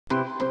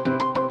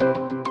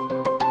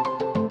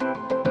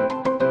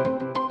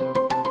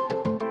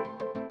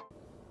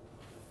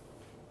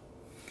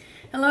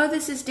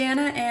this is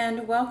Dana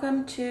and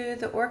welcome to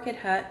the Orchid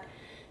Hut.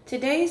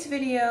 Today's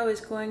video is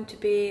going to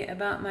be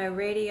about my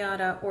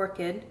Radiata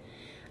Orchid.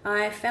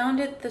 I found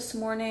it this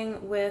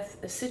morning with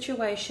a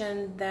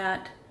situation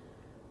that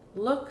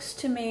looks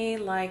to me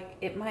like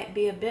it might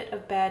be a bit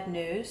of bad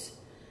news.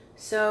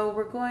 So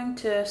we're going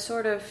to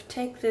sort of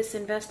take this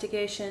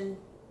investigation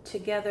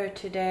together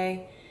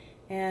today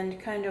and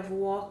kind of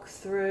walk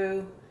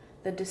through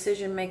the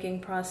decision-making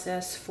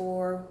process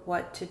for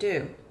what to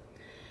do.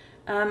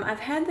 I've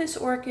had this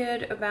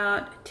orchid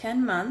about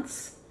 10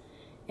 months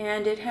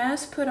and it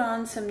has put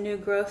on some new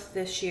growth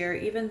this year,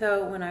 even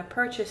though when I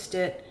purchased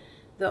it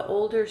the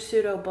older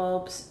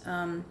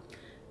pseudobulbs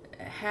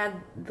had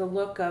the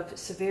look of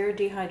severe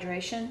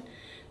dehydration,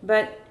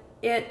 but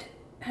it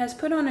has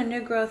put on a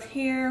new growth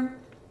here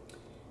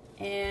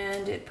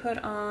and it put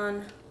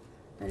on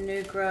a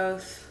new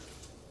growth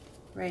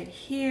right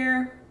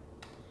here.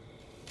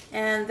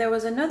 And there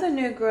was another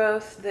new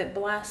growth that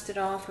blasted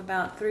off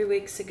about 3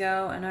 weeks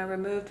ago, and I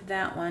removed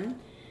that one.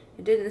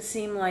 It didn't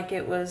seem like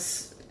it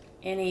was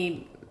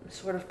any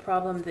sort of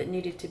problem that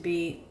needed to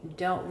be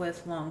dealt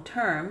with long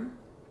term.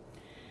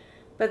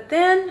 But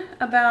then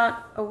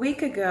about a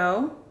week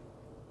ago,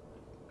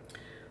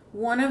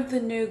 one of the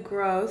new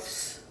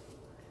growths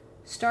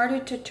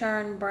started to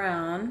turn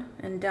brown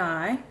and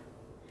die.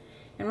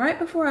 And right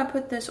before I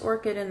put this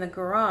orchid in the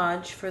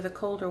garage for the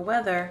colder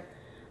weather,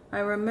 I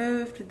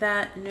removed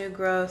that new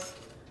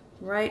growth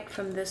right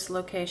from this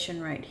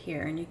location right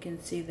here, and you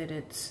can see that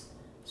it's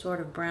sort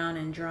of brown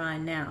and dry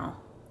now.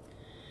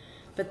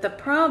 But the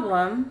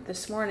problem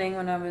this morning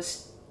when I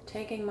was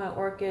taking my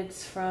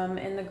orchids from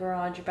in the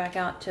garage back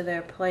out to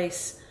their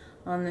place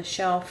on the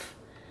shelf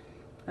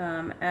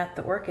at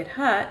the Orchid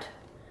Hut,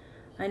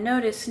 I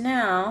notice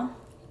now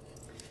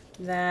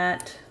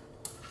that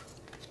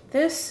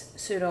this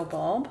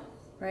pseudobulb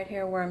right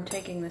here where I'm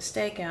taking the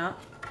stake out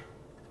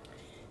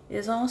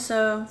is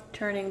also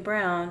turning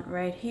brown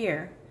right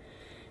here.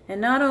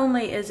 And not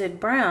only is it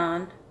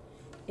brown,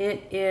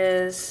 it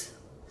is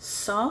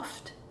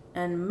soft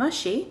and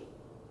mushy,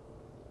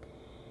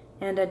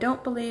 and I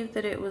don't believe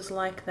that it was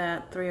like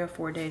that 3 or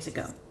 4 days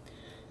ago.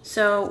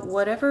 So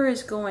whatever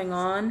is going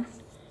on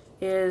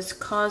is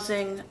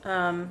causing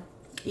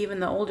even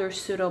the older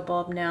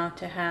pseudobulb now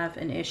to have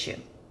an issue.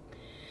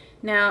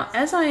 Now,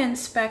 as I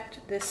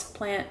inspect this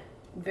plant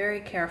very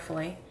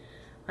carefully,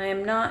 I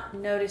am not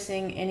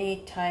noticing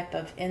any type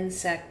of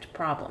insect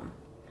problem.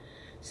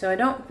 So I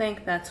don't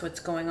think that's what's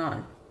going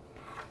on.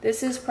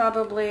 This is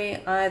probably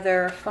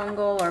either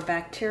fungal or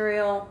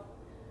bacterial.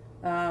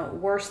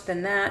 Worse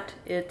than that,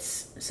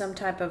 it's some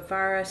type of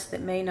virus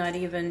that may not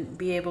even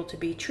be able to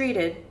be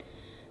treated.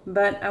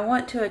 But I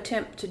want to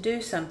attempt to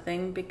do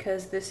something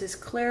because this is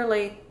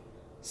clearly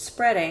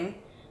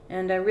spreading,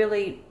 and I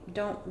really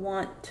don't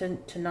want to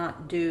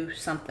not do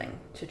something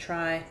to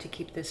try to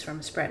keep this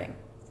from spreading.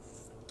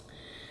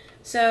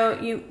 So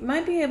you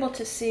might be able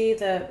to see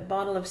the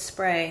bottle of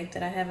spray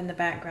that I have in the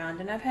background,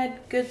 and I've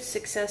had good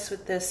success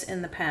with this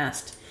in the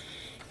past.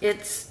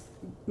 It's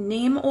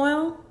neem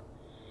oil,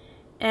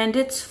 and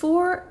it's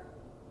for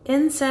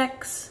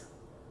insects,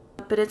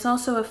 but it's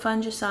also a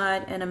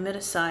fungicide and a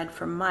miticide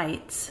for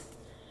mites.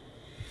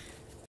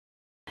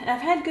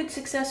 I've had good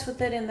success with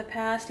it in the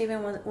past, even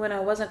when I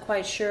wasn't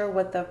quite sure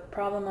what the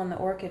problem on the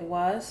orchid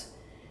was.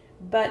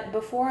 But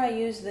before I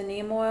use the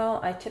neem oil,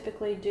 I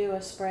typically do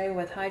a spray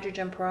with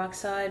hydrogen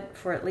peroxide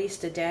for at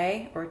least a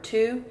day or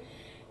two,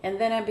 and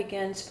then I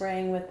begin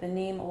spraying with the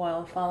neem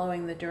oil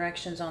following the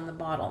directions on the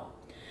bottle.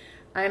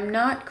 I'm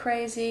not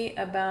crazy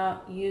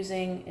about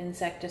using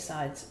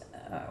insecticides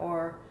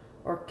or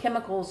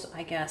chemicals,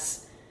 I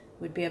guess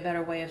would be a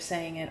better way of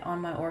saying it, on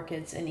my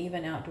orchids and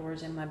even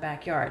outdoors in my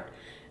backyard.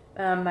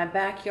 My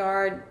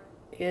backyard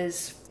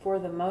is for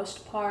the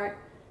most part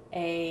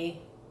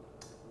a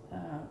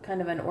kind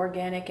of an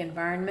organic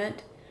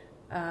environment.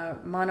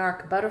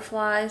 Monarch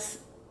butterflies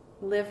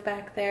live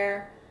back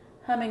there,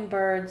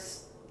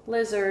 hummingbirds,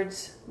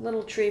 lizards,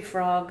 little tree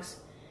frogs,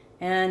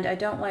 and I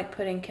don't like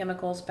putting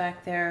chemicals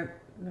back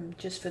there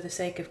just for the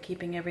sake of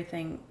keeping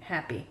everything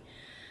happy.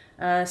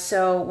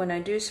 So when I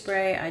do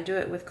spray, I do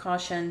it with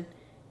caution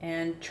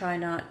and try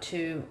not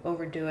to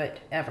overdo it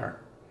ever.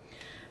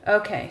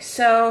 Okay,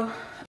 so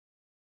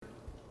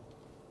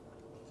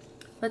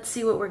let's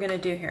see what we're going to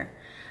do here.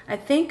 I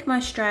think my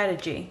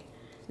strategy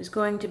is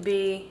going to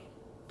be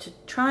to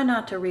try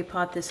not to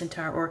repot this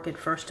entire orchid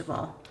first of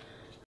all.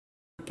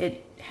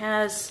 It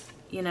has,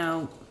 you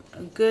know,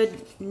 a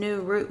good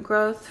new root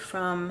growth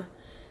from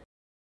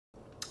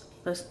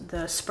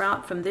the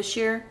sprout from this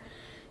year,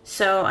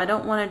 so I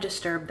don't want to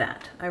disturb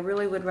that. I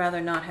really would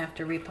rather not have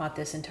to repot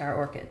this entire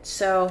orchid.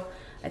 So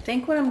I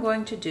think what I'm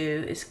going to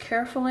do is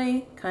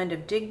carefully kind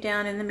of dig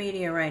down in the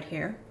media right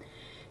here,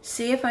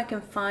 see if I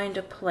can find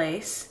a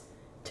place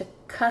to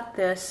cut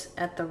this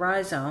at the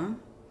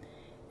rhizome,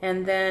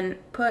 and then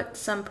put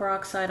some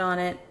peroxide on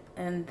it,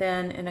 and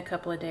then in a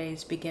couple of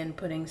days begin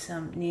putting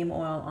some neem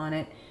oil on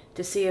it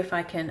to to see if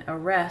I can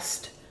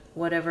arrest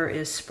whatever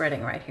is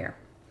spreading right here.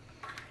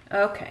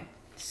 Okay,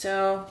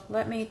 So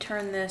let me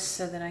turn this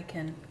so that I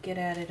can get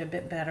at it a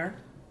bit better.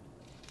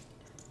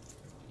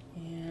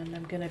 And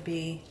I'm going to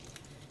be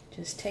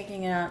just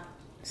taking out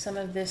some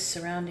of this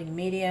surrounding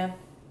media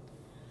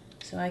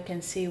so I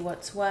can see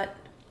what's what.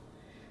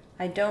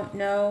 I don't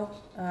know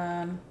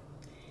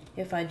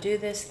if I do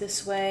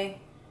this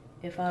way,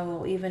 if I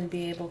will even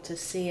be able to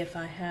see if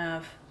I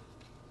have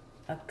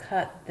a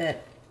cut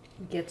that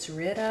gets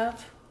rid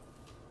of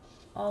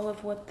all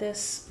of what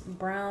this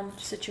brown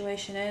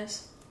situation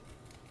is,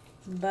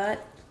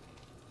 but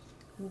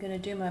I'm going to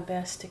do my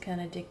best to kind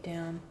of dig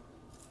down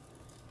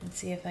and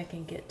see if I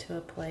can get to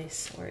a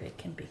place where it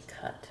can be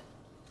cut.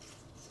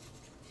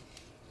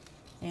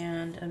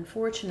 And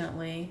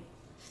unfortunately,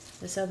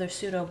 this other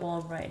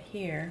pseudobulb right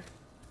here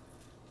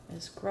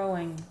is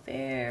growing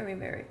very,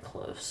 very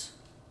close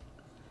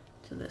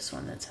to this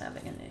one that's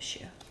having an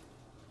issue.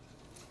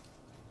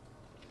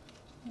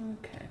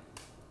 Okay.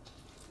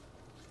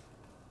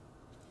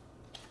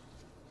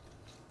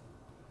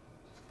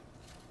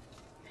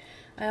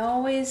 I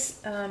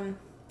always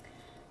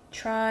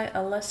try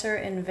a lesser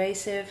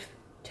invasive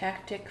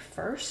tactic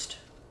first.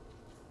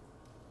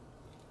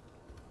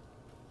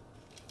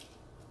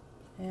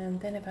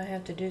 And then if I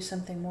have to do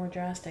something more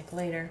drastic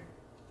later,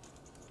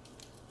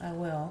 I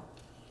will.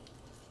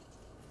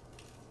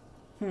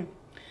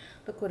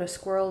 Look what a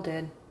squirrel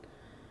did.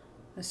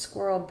 A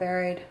squirrel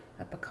buried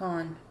a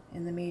pecan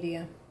in the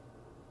media.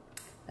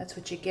 That's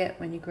what you get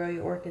when you grow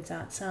your orchids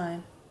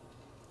outside.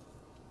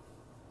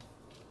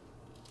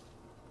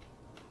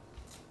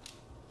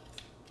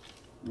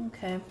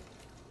 Okay.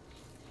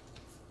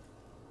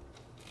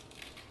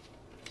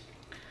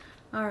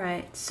 All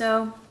right,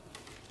 so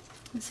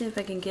let's see if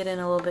I can get in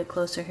a little bit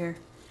closer here.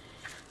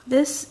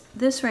 This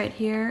right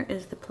here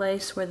is the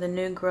place where the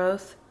new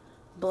growth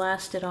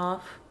blasted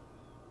off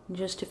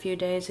just a few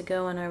days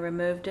ago when I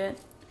removed it.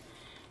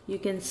 You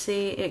can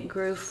see it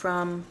grew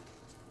from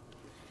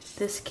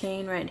this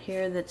cane right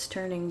here that's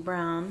turning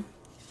brown.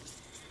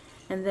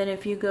 And then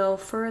if you go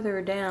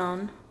further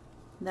down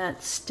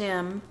that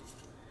stem,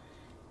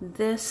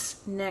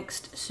 this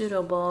next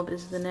pseudobulb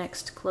is the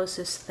next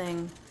closest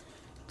thing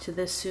to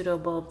this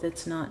pseudobulb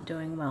that's not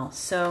doing well.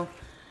 So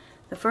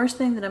the first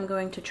thing that I'm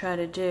going to try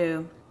to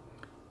do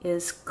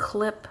is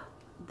clip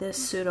this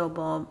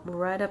pseudobulb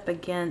right up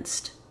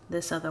against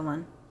this other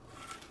one.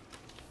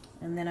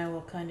 And then I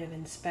will kind of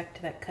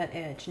inspect that cut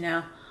edge.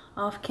 Now,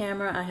 off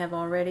camera, I have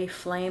already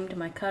flamed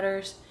my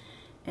cutters,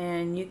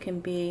 and you can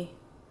be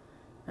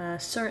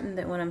certain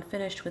that when I'm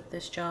finished with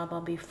this job,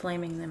 I'll be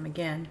flaming them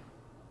again.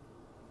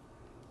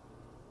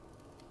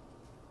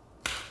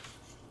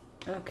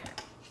 Okay,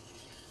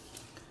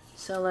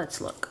 so let's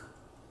look.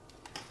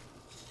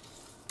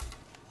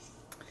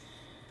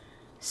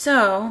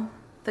 So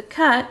the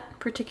cut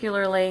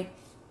particularly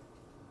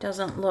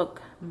doesn't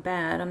look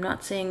bad. I'm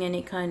not seeing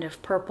any kind of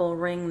purple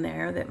ring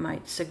there that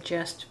might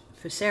suggest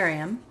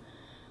fusarium,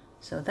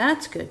 so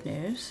that's good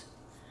news.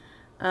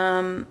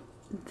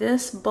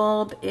 This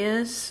bulb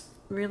is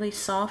really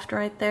soft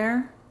right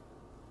there,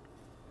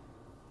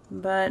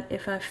 but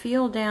if I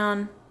feel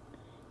down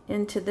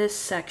into this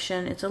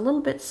section, it's a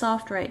little bit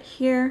soft right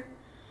here,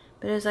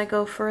 but as I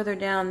go further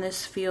down,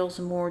 this feels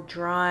more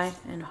dry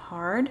and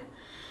hard.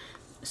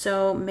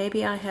 So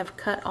maybe I have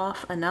cut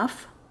off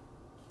enough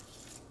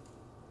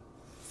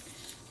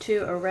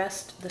to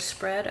arrest the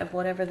spread of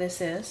whatever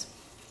this is.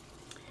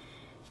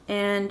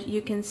 And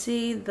you can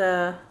see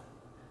the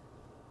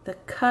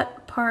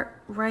cut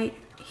part right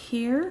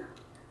here.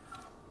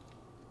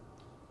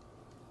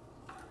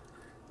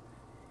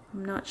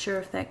 I'm not sure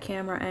if that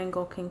camera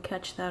angle can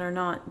catch that or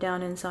not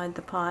down inside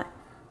the pot.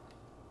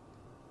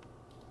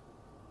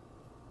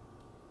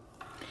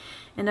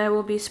 And I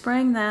will be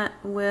spraying that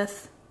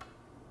with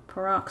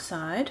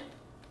peroxide.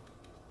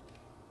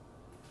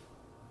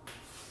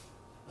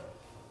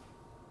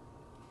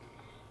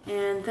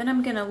 And then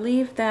I'm going to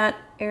leave that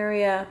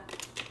area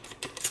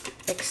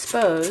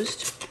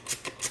exposed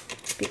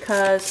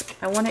because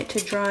I want it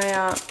to dry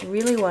out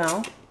really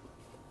well.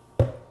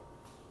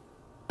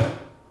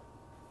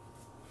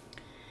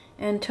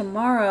 And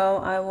tomorrow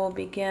I will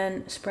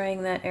begin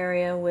spraying that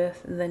area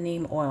with the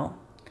neem oil.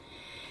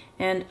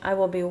 And I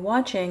will be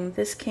watching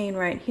this cane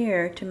right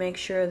here to make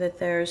sure that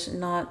there's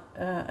not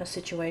a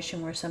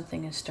situation where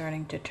something is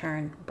starting to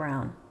turn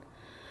brown.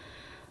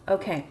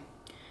 Okay,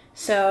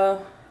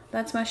 so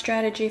that's my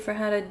strategy for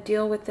how to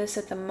deal with this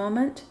at the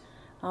moment.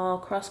 I'll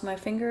cross my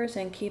fingers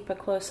and keep a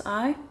close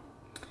eye.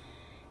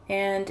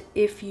 And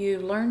if you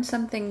learned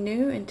something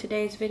new in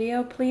today's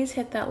video, please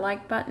hit that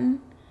like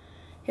button.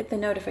 Hit the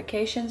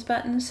notifications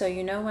button so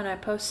you know when I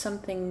post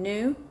something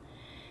new.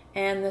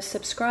 And the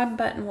subscribe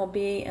button will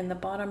be in the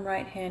bottom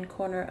right hand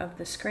corner of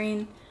the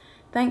screen.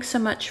 Thanks so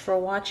much for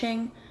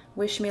watching.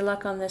 Wish me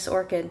luck on this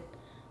orchid.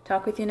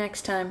 Talk with you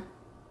next time.